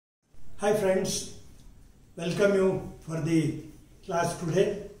Hi friends, welcome you for the class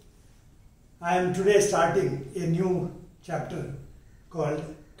today. I am today starting a new chapter called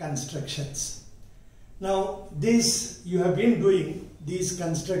constructions. Now you have been doing these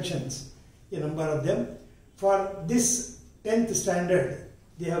constructions, a number of them. For this 10th standard,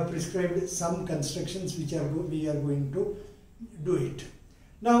 they have prescribed some constructions which we are going to do it.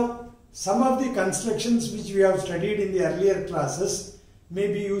 Now some of the constructions which we have studied in the earlier classes may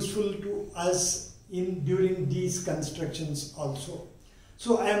be useful to us during these constructions also.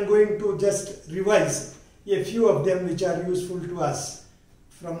 So I am going to just revise a few of them which are useful to us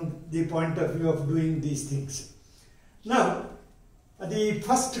from the point of view of doing these things. Now the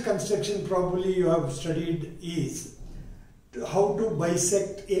first construction probably you have studied is how to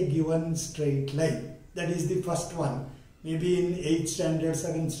bisect a given straight line. That is the first one. Maybe in 8th standard,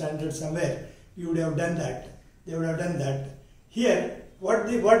 7th standard somewhere you would have done that. They would have done that. Here what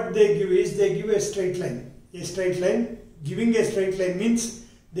they give is they give a straight line. A straight line, giving a straight line means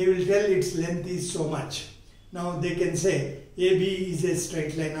they will tell its length is so much. Now they can say AB is a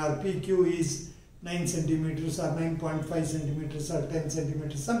straight line, or PQ is 9 centimeters or 9.5 centimeters or 10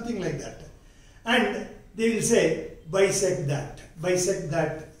 centimeters, something like that. And they will say bisect that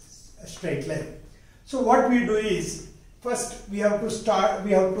straight line. So what we do is, first we have to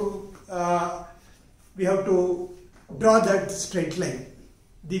draw that straight line,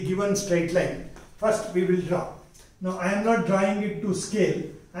 the given straight line. First we will draw. Now I am not drawing it to scale,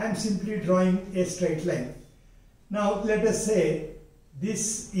 I am simply drawing a straight line. Now let us say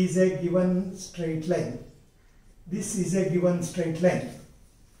this is a given straight line. This is a given straight line.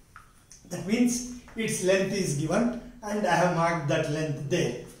 That means its length is given and I have marked that length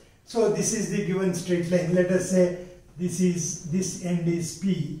there. So this is the given straight line. Let us say this end is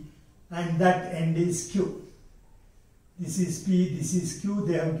P and that end is Q. This is P, this is Q.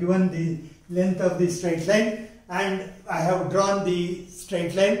 They have given the length of the straight line and I have drawn the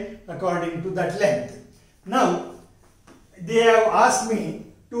straight line according to that length. Now they have asked me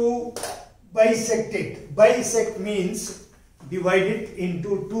to bisect it. Bisect means divide it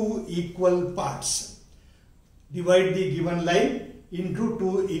into two equal parts. Divide the given line into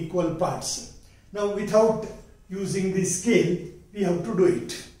two equal parts. Now without using the scale, we have to do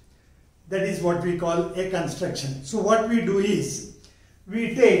it. That is what we call a construction. So what we do is,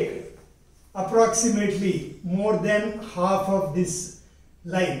 we take approximately more than half of this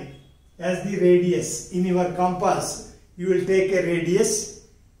line as the radius. In your compass, you will take a radius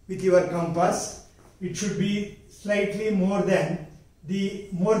with your compass. It should be slightly more than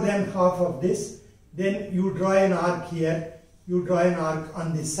half of this. Then you draw an arc here, you draw an arc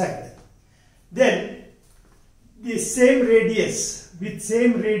on this side. Then the same radius, with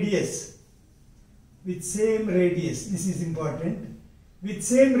same radius, this is important, with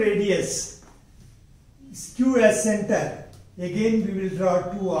same radius, Q as center, again we will draw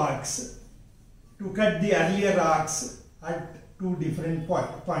two arcs to cut the earlier arcs at two different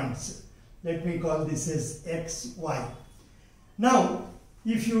points. Let me call this as X, Y. Now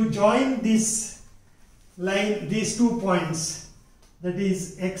if you join this line, these 2 points, that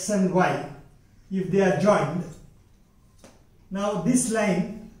is X and Y, if they are joined, now this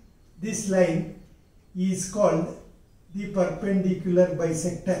line is called the perpendicular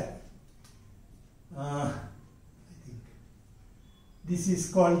bisector. I think this is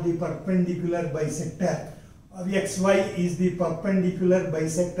called the perpendicular bisector. XY is the perpendicular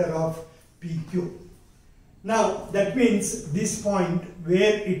bisector of PQ. Now that means this point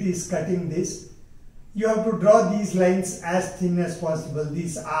where it is cutting this, you have to draw these lines as thin as possible,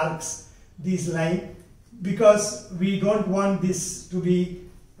 these arcs, these lines, because we don't want this to be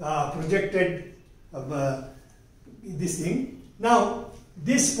projected this thing. Now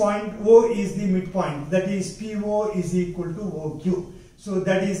this point O is the midpoint, that is PO is equal to OQ. So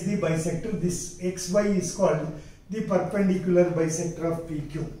that is the bisector. This XY is called the perpendicular bisector of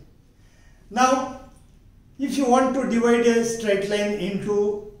PQ. Now if you want to divide a straight line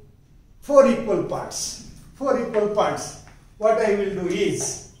into 4 equal parts, what I will do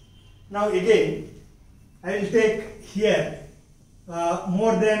is, now again I will take here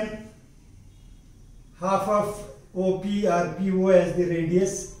more than half of OP or PO as the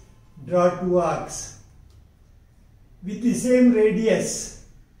radius, draw 2 arcs. With the same radius,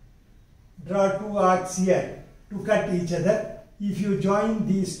 draw 2 arcs here to cut each other. If you join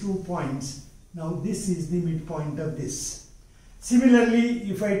these 2 points, now this is the midpoint of this. Similarly,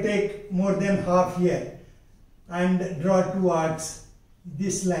 if I take more than half here and draw 2 arcs,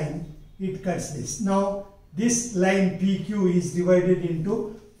 this line, it cuts this. Now this line PQ is divided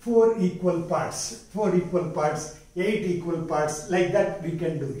into 4 equal parts, 8 equal parts, like that we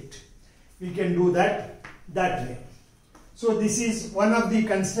can do it. we can do that way. So this is one of the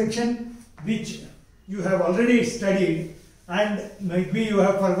construction which you have already studied and maybe you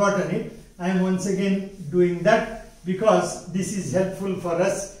have forgotten it. I am once again doing that because this is helpful for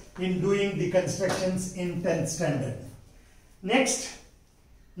us in doing the constructions in 10th standard. Next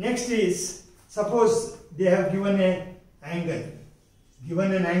is, suppose they have given an angle.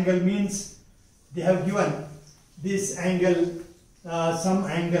 Given an angle means they have given this angle, some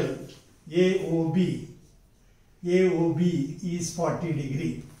angle AOB. AOB is 40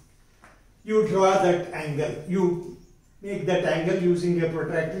 degree. You draw that angle. You make that angle using a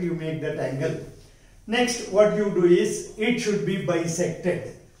protractor. You make that angle. Next, what you do is, it should be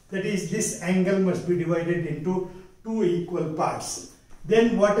bisected. That is, this angle must be divided into 2 equal parts.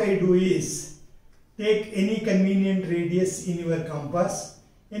 Then what I do is, take any convenient radius in your compass.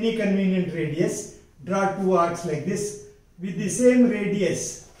 Any convenient radius. Draw 2 arcs like this. With the same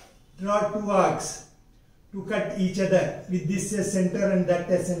radius, draw 2 arcs to cut each other. With this a center and that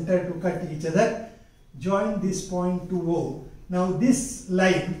a center to cut each other. Join this point to O. Now this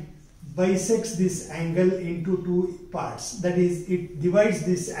line bisects this angle into 2 parts. That is, it divides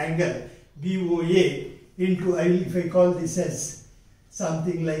this angle BOA into, if I call this as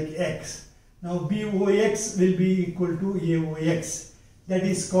something like X. Now BOX will be equal to AOX. That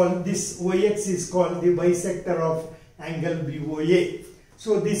is called, this OX is called the bisector of angle BOA.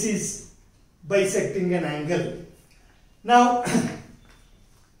 So this is bisecting an angle. Now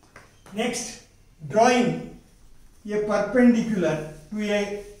next, drawing a perpendicular to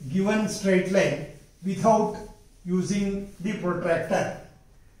a given straight line without using the protractor.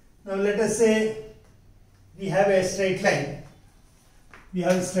 Now let us say we have a straight line. We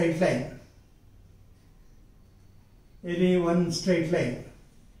have a straight line. Any one straight line.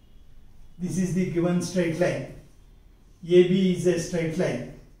 This is the given straight line. AB is a straight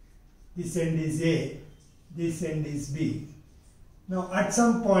line. This end is A. This end is B. Now at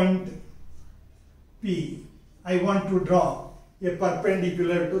some point P, I want to draw a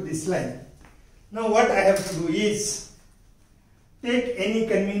perpendicular to this line. Now what I have to do is, take any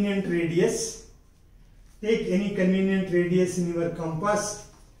convenient radius. Take any convenient radius in your compass,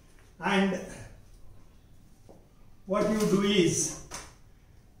 and what you do is,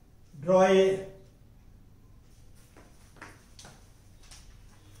 draw an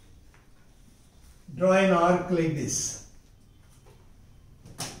arc like this.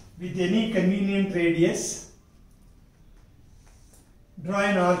 With any convenient radius, draw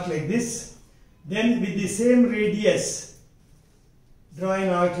an arc like this. Then with the same radius, draw an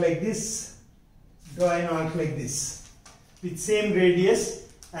arc like this, draw an arc like this. With same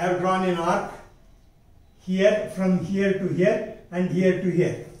radius, I have drawn an arc here, from here to here and here to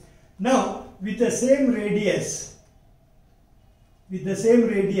here. Now with the same radius,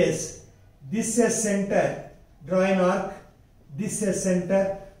 this as center, draw an arc, this as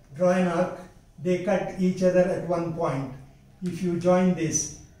center, draw an arc. They cut each other at one point. If you join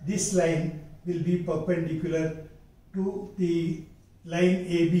this line will be perpendicular to the line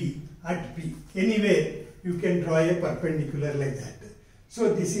AB at P. Anywhere you can draw a perpendicular like that.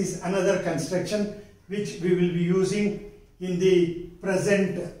 So this is another construction which we will be using in the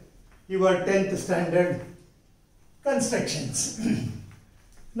present your 10th standard constructions.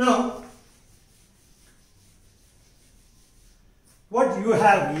 Now what you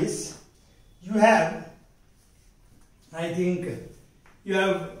have is, I think you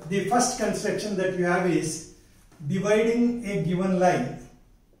have the first construction that you have is dividing a given line.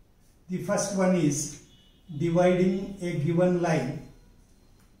 The first one is dividing a given line,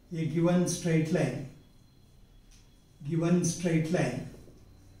 a given straight line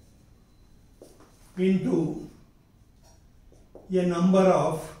into a number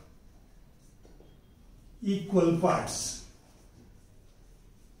of equal parts.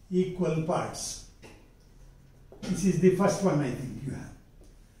 This is the first one I think you have.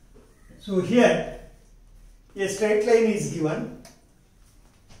 So here a straight line is given.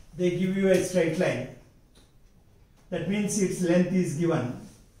 They give you a straight line. That means its length is given.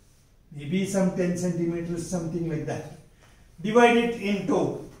 Maybe some 10 centimeters, something like that. Divide it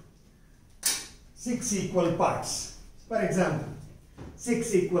into 6 equal parts. For example,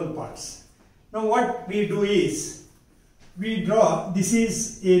 6 equal parts. Now what we do is, we draw, this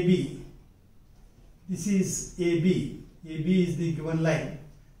is AB. This is AB. AB is the given line.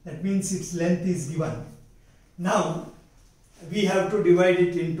 That means its length is given. Now we have to divide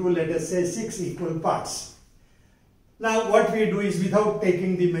it into, let us say, 6 equal parts. Now what we do is, without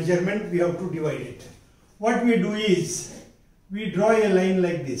taking the measurement, we have to divide it. What we do is, we draw a line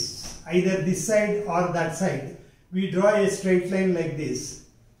like this, either this side or that side. We draw a straight line like this.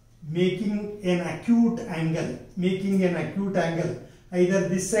 making an acute angle, either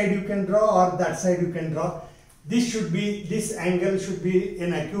this side you can draw or that side you can draw. This angle should be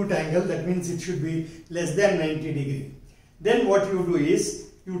an acute angle, that means it should be less than 90 degree. Then what you do is,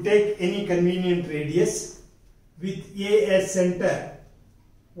 you take any convenient radius with A as center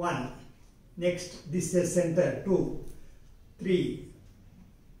 1, next this as center 2, 3,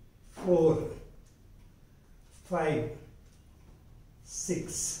 4, 5,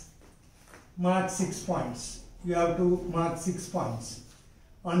 6. Mark 6 points. You have to mark 6 points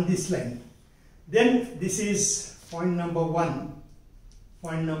on this line. Then this is point number 1,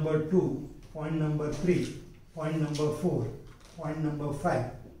 point number 2, point number 3, point number 4, point number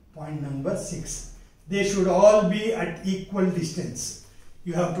 5, point number 6. They should all be at equal distance.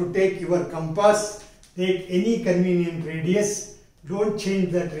 You have to take your compass, take any convenient radius, don't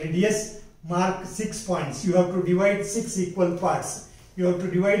change that radius, mark 6 points. You have to divide 6 equal parts. You have to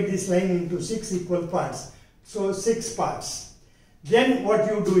divide this line into 6 equal parts. So 6 parts. Then what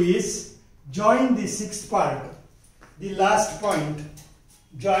you do is, join the 6th part, the last point,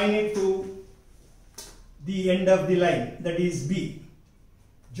 join it to the end of the line, that is B.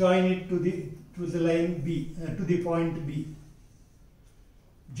 Join it to the line B, to the point B.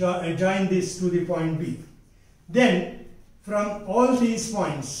 Join this to the point B. Then from all these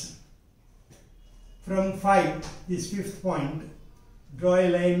points, from 5, this 5th point, draw a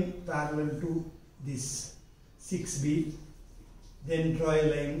line parallel to this 6B. Then draw a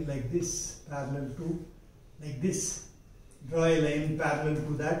line like this, parallel to, like this. Draw a line parallel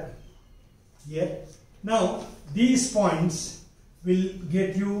to that here. Now these points will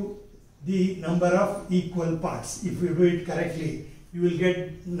get you the number of equal parts. If you do it correctly, you will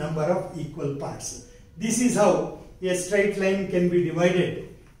get number of equal parts. This is how a straight line can be divided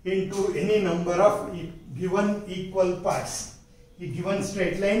into any number of given equal parts. A given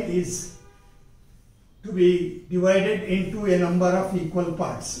straight line is to be divided into a number of equal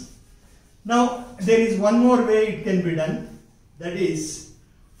parts. Now there is one more way it can be done. That is,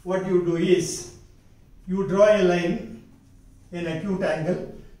 what you do is, you draw a line, an acute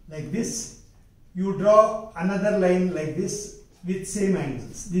angle like this. You draw another line like this with same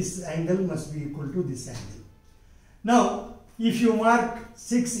angles. This angle must be equal to this angle. Now if you mark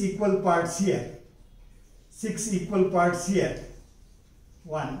 6 equal parts here, 6 equal parts here,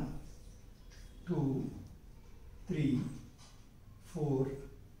 1, 2, 3, 4,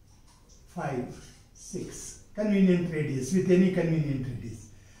 5, 6. Convenient radius, with any convenient radius.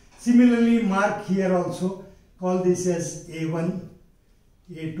 Similarly, mark here also. Call this as A1,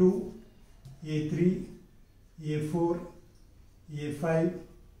 A2, A3, A4, A5,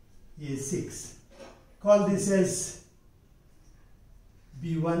 A6. Call this as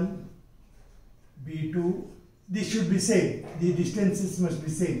B1, B2. This should be same. The distances must be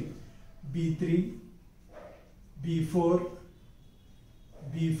same. B3, B4,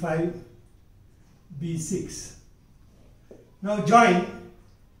 B5, B6. Now join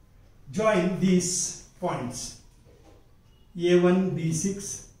these points. A1,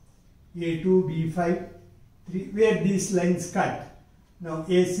 B6, A2, B5, 3, where these lines cut. Now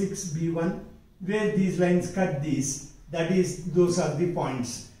A6, B1, where these lines cut these, that is, those are the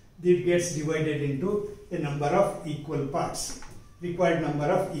points. It gets divided into a number of equal parts, required number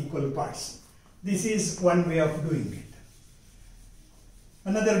of equal parts. This is one way of doing it.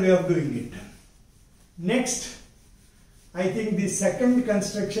 Another way of doing it. Next, I think the second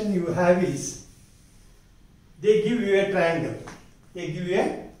construction you have is, they give you a triangle. They give you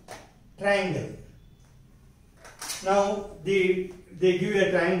a triangle. Now, they give you a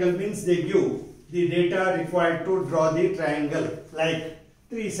triangle means they give the data required to draw the triangle, like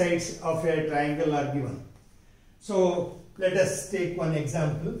 3 sides of a triangle are given. So, let us take one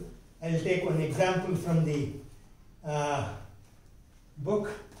example. I will take one example from the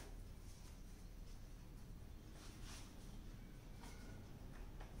book.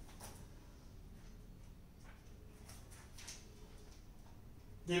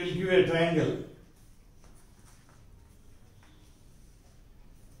 They will give a triangle.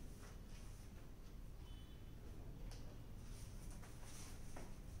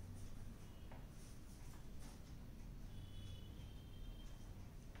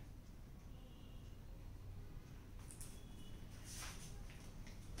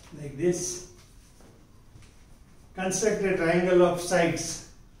 Like this. Construct a triangle of sides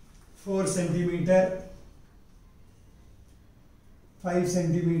 4 centimeter, 5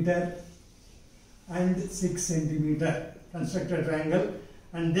 centimeter and 6 centimeter. Construct a triangle,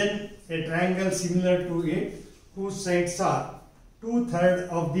 and then a triangle similar to it whose sides are 2/3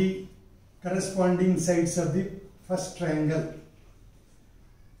 of the corresponding sides of the first triangle.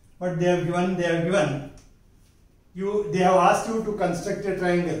 what they have given, they have asked you to construct a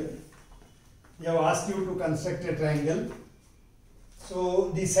triangle. They have asked you to construct a triangle.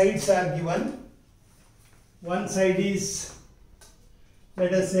 So the sides are given. One side is,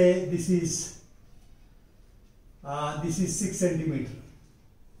 let us say this is 6 centimeter.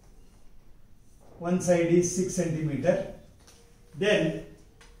 One side is 6 centimeter. Then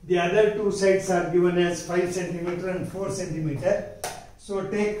the other two sides are given as 5 centimeter and 4 centimeter. So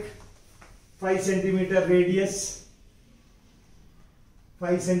take 5 centimeter radius,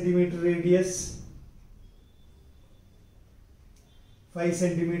 5 centimeter radius, 5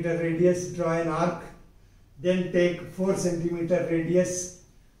 centimeter radius, draw an arc. Then take 4 centimeter radius,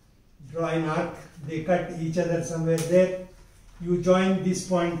 draw an arc. They cut each other somewhere there. You join this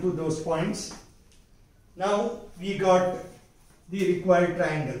point to those points. Now we got the required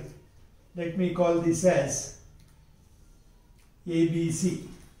triangle. Let me call this as ABC.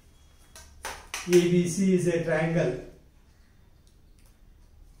 ABC is a triangle.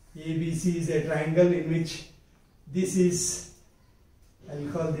 ABC is a triangle in which this is, I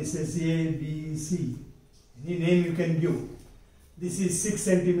will call this as ABC. Any name you can give. This is 6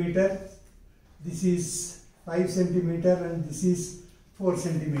 centimeter, this is 5 centimeter, and this is 4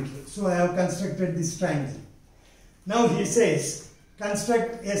 centimeter. So I have constructed this triangle. Now he says,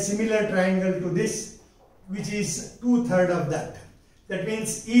 construct a similar triangle to this, which is 2/3 of that. That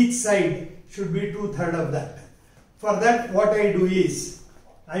means each side should be 2/3 of that. For that, what I do is,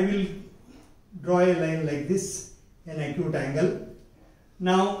 I will draw a line like this, an acute angle.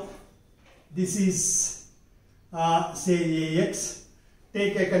 Now, this is say AX.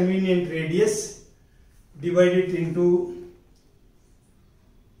 Take a convenient radius, divide it into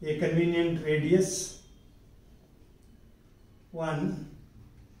a convenient radius, 1,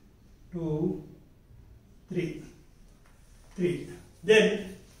 2, 3.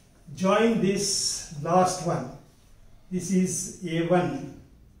 Then join this last one. This is A1,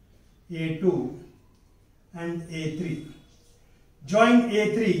 A2 and A3. Join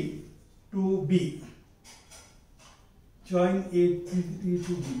A3 to B. Join A3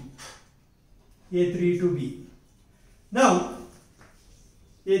 to B. A3 to B. Now,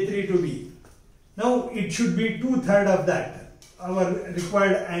 A3 to B. Now, it should be 2/3 of that. Our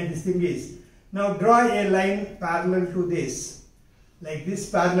required, and this thing is. Now, draw a line parallel to this. Like this,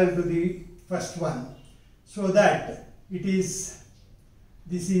 parallel to the first one. So that it is,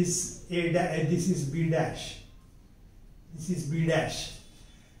 this is A dash, this is B dash. This is B dash.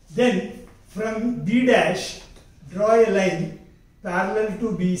 Then, from B dash, draw a line parallel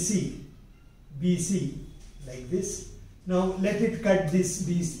to BC, like this. Now let it cut this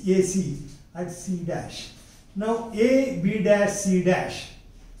AC at C dash. Now AB dash C dash,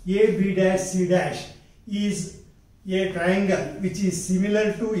 AB dash C dash is a triangle which is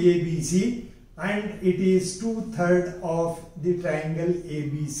similar to ABC, and it is 2/3 of the triangle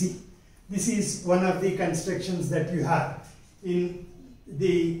ABC. This is one of the constructions that you have in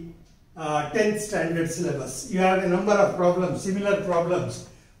the 10th standard syllabus. You have a number of problems, similar problems,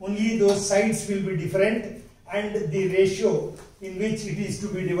 only those sides will be different and the ratio in which it is to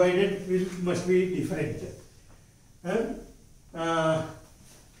be divided must be different.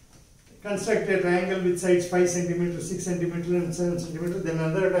 Construct a triangle with sides 5 cm, 6 cm and 7 cm, then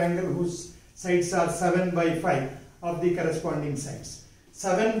another triangle whose sides are 7 by 5 of the corresponding sides.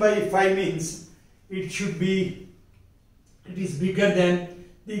 7 by 5 means it is bigger than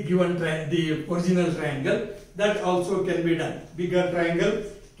the given the original triangle. That also can be done. Bigger triangle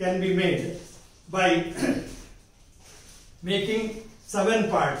can be made by making 7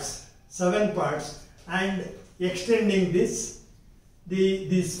 parts and extending this.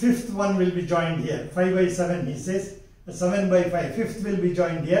 This fifth one will be joined here. 5 by 7 he says, 7 by 5, fifth will be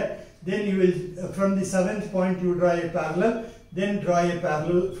joined here. Then you will, from the 7th point you draw a parallel, then draw a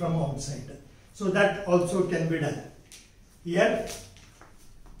parallel from outside. So that also can be done. Here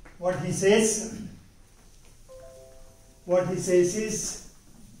what he says is,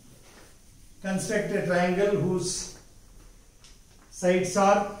 construct a triangle whose sides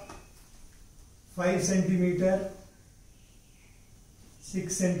are 5 cm,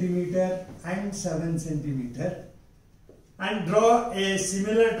 6 cm and 7 cm, and draw a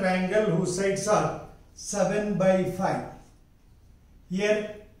similar triangle whose sides are 7 by 5.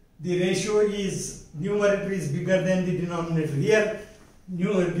 Here the ratio is, numerator is bigger than the denominator. Here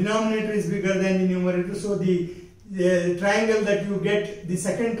denominator is bigger than the numerator, so the triangle that you get, the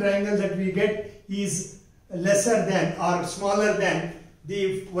second triangle that we get is lesser than or smaller than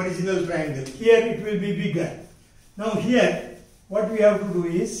the original triangle. Here it will be bigger. Now here what we have to do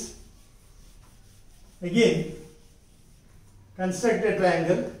is, again construct a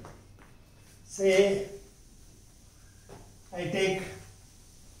triangle say I take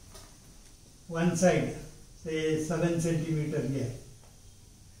one side, say 7 centimeter here,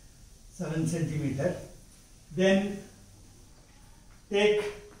 7 centimeter, then take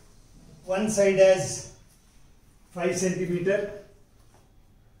one side as 5 centimeter,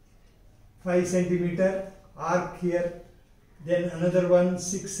 5 centimeter arc here, then another one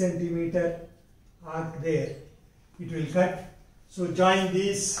 6 centimeter arc there, it will cut. So join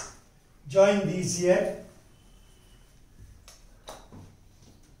these here,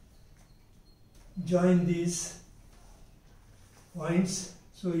 join these points,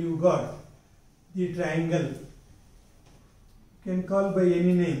 so you got the triangle. You can call by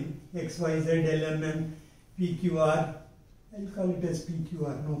any name, XYZ, LMN, PQR. I'll call it as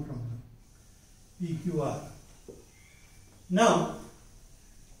PQR, no problem. PQR. Now,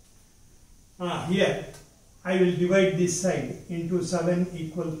 here I will divide this side into 7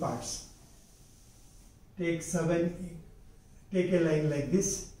 equal parts. Take a line like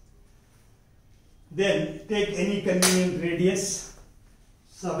this. Then take any convenient radius,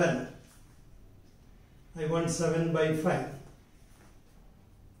 7. I want 7 by 5.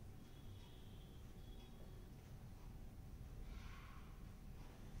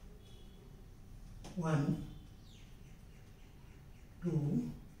 1,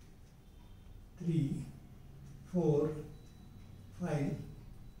 2, 3, 4, 5,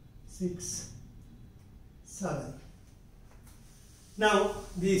 6, 7. Now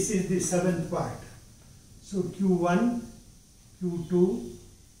this is the 7th part. So Q1, Q2,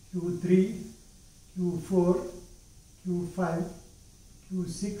 Q3, Q4, Q5,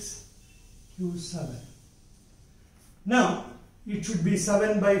 Q6, Q7. Now it should be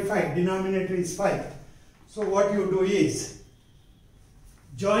 7 by 5, denominator is 5. So what you do is,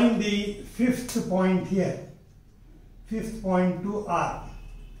 join the 5th point here, 5th point to R,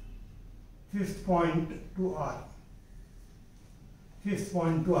 5th point to R, 5th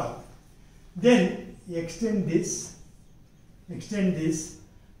point to R. Then extend this,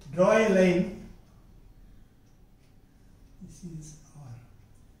 draw a line, this is R,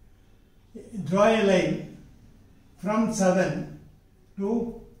 draw a line from 7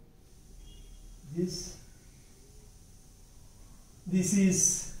 to this. This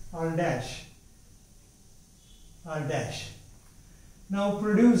is R dash, R dash. Now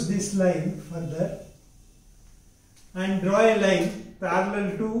produce this line further and draw a line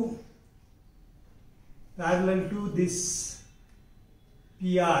parallel to this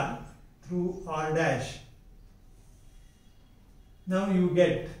PR through R dash. Now you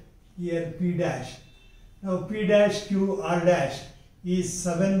get here P dash. Now P dash Q R dash is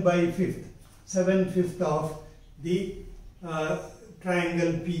 7 by 5th, 7/5 of the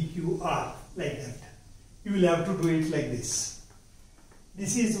triangle PQR, like that. You will have to do it like this.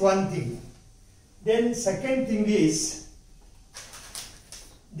 This is one thing. Then second thing is,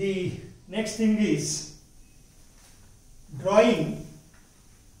 the next thing is drawing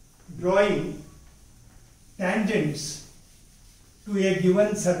tangents to a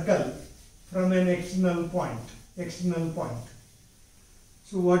given circle from an external point.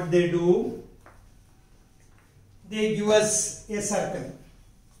 So what they do, they give us a circle.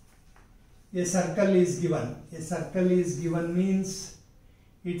 A circle is given. A circle is given means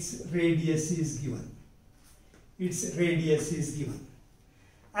its radius is given. Its radius is given.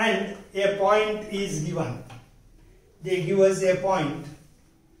 And a point is given. They give us a point.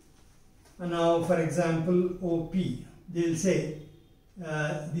 Now for example OP. They will say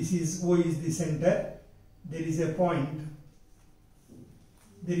this is O is the center. There is a point.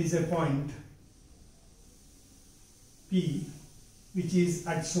 There is a point P which is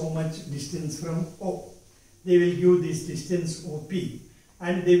at so much distance from O. They will give this distance OP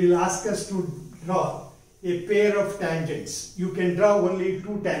and they will ask us to draw a pair of tangents. You can draw only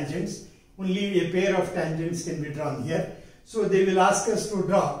 2 tangents. Only a pair of tangents can be drawn here. So they will ask us to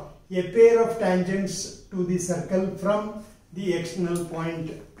draw a pair of tangents to the circle from the external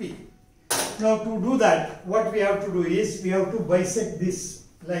point P. Now to do that, what we have to do is, we have to bisect this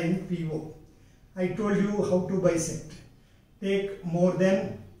line PO. I told you how to bisect. Take more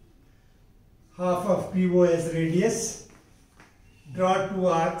than half of PO as radius, draw 2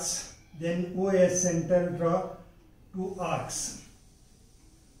 arcs, then O as center, draw 2 arcs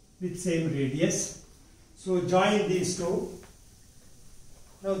with same radius. So join these two.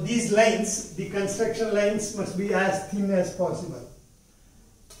 Now these lines, the construction lines must be as thin as possible.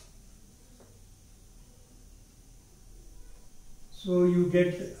 So you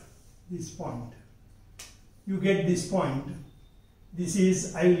get this point. You get this point. This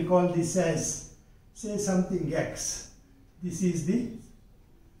is, I will call this as, say something X. This is the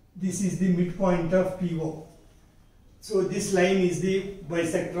This is the midpoint of PO. So this line is the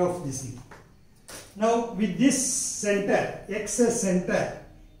bisector of this thing. Now with this center, X as center,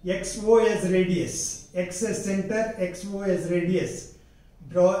 XO as radius, X as center, XO as radius,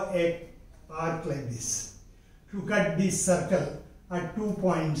 draw a arc like this to cut this circle at 2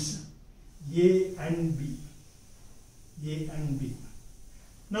 points A and B. A and B.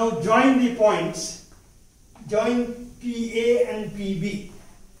 Now join the points, join PA and PB.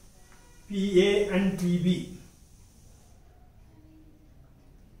 PA and PB.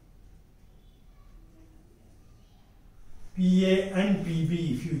 PA and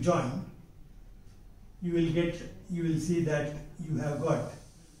PB, if you join, you will see that you have got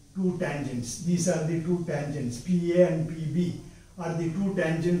two tangents. These are the two tangents. PA and PB are the two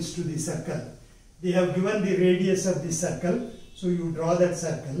tangents to the circle. They have given the radius of the circle, so you draw that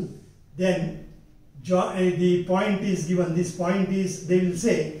circle. Then the point is given. This point is, they will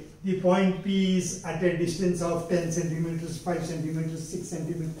say, the point P is at a distance of 10 centimeters, 5 centimeters, 6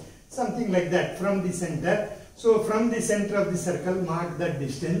 centimeters, something like that from the center. So from the center of the circle, mark that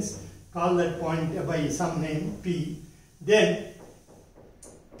distance, call that point by some name P. Then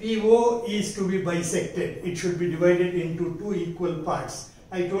PO is to be bisected. It should be divided into two equal parts.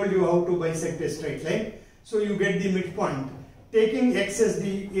 I told you how to bisect a straight line. So you get the midpoint. Taking X as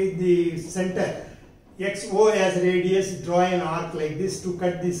the center, XO as radius, draw an arc like this to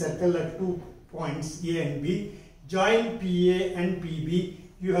cut the circle at 2 points A and B. Join PA and PB.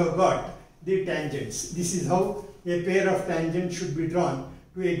 You have got the tangents. This is how a pair of tangents should be drawn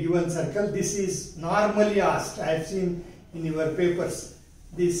to a given circle. This is normally asked. I have seen in your papers.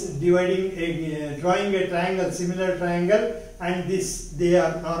 This drawing a triangle, similar triangle, and this they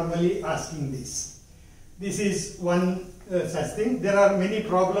are normally asking this. This is one such thing. There are many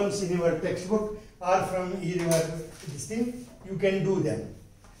problems in your textbook or from your this thing. You can do them.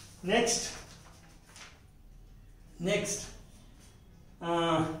 Next.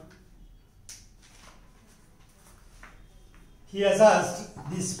 He has asked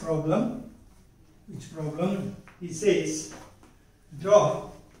this problem. Which problem? He says, draw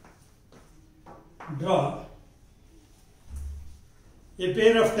a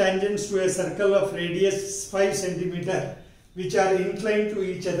pair of tangents to a circle of radius 5 centimeter which are inclined to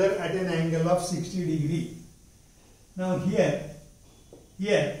each other at an angle of 60 degree. Now here he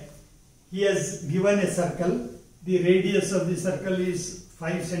has given a circle. The radius of the circle is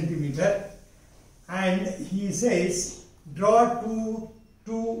 5 centimeter, and he says draw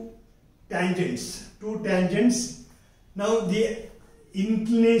two tangents. Now the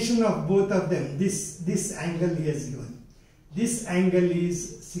inclination of both of them, this angle he has given. This angle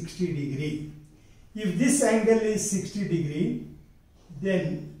is 60 degree. If this angle is 60 degree,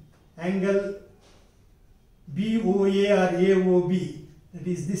 then angle BOA or AOB, that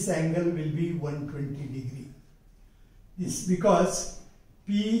is this angle will be 120 degree. This because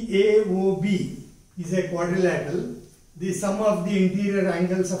PAOB is a quadrilateral. The sum of the interior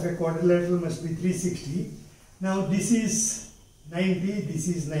angles of a quadrilateral must be 360. Now this is 90, this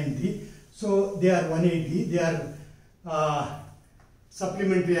is 90. So they are 180. They are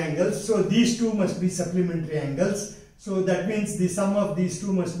supplementary angles. So these two must be supplementary angles. So that means the sum of these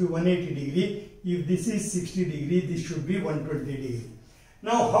two must be 180 degree. If this is 60 degree, this should be 120 degree.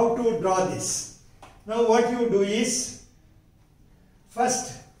 Now how to draw this? Now what you do is,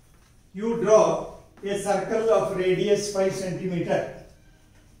 first you draw a circle of radius 5 centimeter.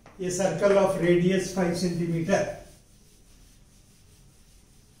 A circle of radius 5 centimeter.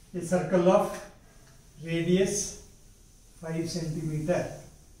 A circle of radius 5 centimeter.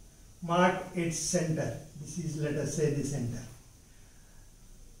 Mark its center. This is, let us say, the center.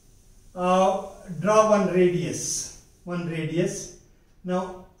 Draw one radius.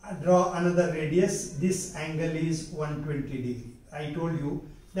 Now draw another radius. This angle is 120 degree. I told you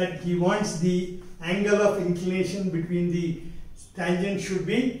that he wants the angle of inclination between the tangent should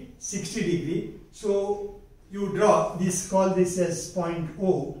be 60 degree. So you draw this, call this as point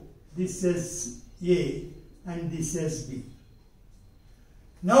O, this as A, and this as B.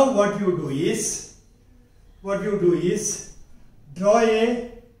 Now what you do is draw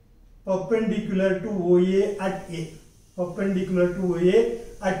a perpendicular to OA at A. Perpendicular to OA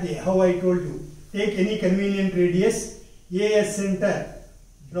at A. How I told you. Take any convenient radius, A as center.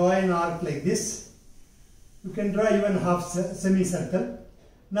 Draw an arc like this. You can draw even half semicircle.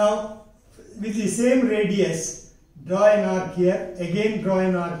 Now with the same radius, draw an arc here. Again draw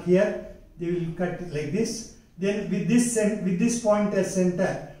an arc here. They will cut like this. Then with this point as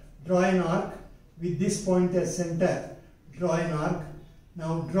center, draw an arc. With this point as center, draw an arc.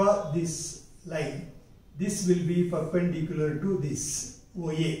 Now draw this line. This will be perpendicular to this.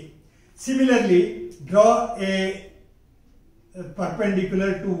 OA. Similarly, draw a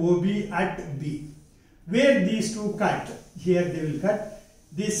perpendicular to OB at B. Where these two cut, here they will cut.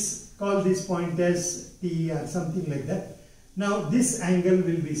 This, call this point as T or something like that. Now this angle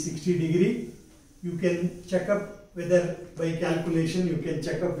will be 60 degree. You can check up whether by calculation you can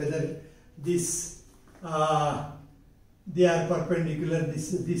check up whether this they are perpendicular.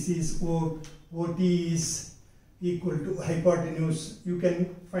 This is OT is equal to hypotenuse. You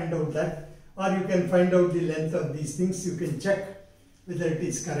can find out that, or you can find out the length of these things. You can check whether it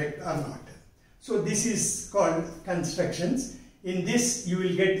is correct or not. So this is called constructions. In this you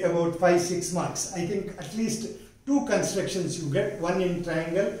will get about 5-6 marks. I think at least 2 constructions you get, one in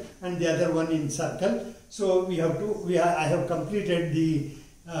triangle and the other one in circle. So we have to, I have completed the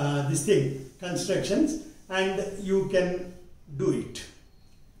this thing, constructions, and you can do it.